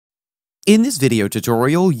In this video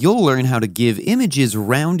tutorial, you'll learn how to give images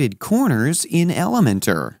rounded corners in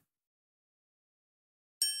Elementor.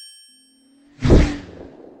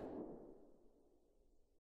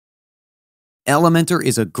 Elementor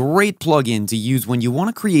is a great plugin to use when you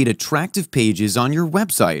want to create attractive pages on your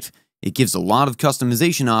website. It gives a lot of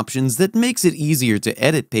customization options that makes it easier to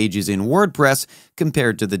edit pages in WordPress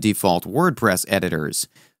compared to the default WordPress editors.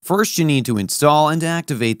 First, you need to install and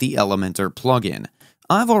activate the Elementor plugin.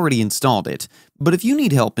 I've already installed it, but if you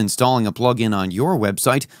need help installing a plugin on your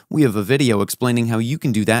website, we have a video explaining how you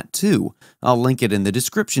can do that too. I'll link it in the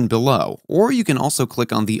description below, or you can also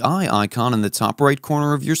click on the eye icon in the top right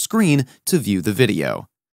corner of your screen to view the video.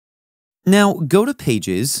 Now go to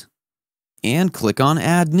Pages and click on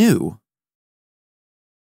Add New.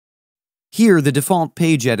 Here, the default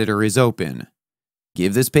page editor is open.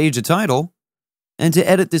 Give this page a title, and to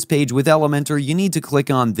edit this page with Elementor, you need to click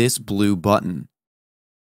on this blue button.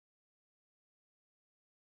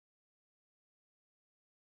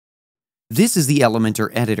 This is the Elementor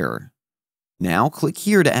editor. Now click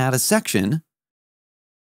here to add a section.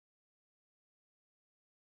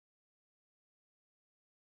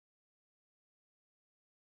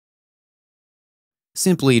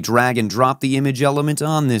 Simply drag and drop the image element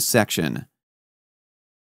on this section.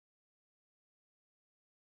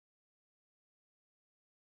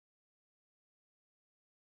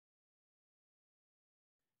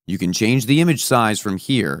 You can change the image size from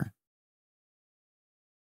here.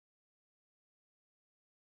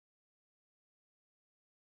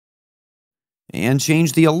 And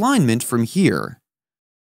change the alignment from here.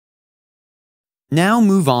 Now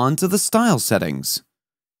move on to the style settings.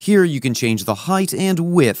 Here you can change the height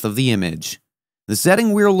and width of the image. The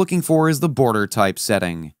setting we're looking for is the border type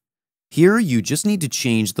setting. Here you just need to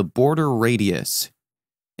change the border radius.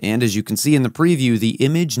 And as you can see in the preview, the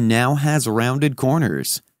image now has rounded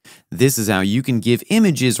corners. This is how you can give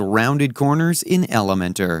images rounded corners in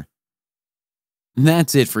Elementor.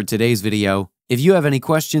 That's it for today's video. If you have any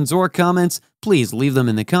questions or comments, please leave them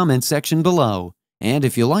in the comments section below. And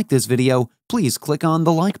if you like this video, please click on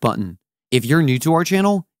the like button. If you're new to our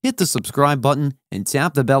channel, hit the subscribe button and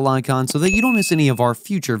tap the bell icon so that you don't miss any of our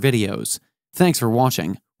future videos. Thanks for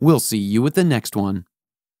watching. We'll see you with the next one.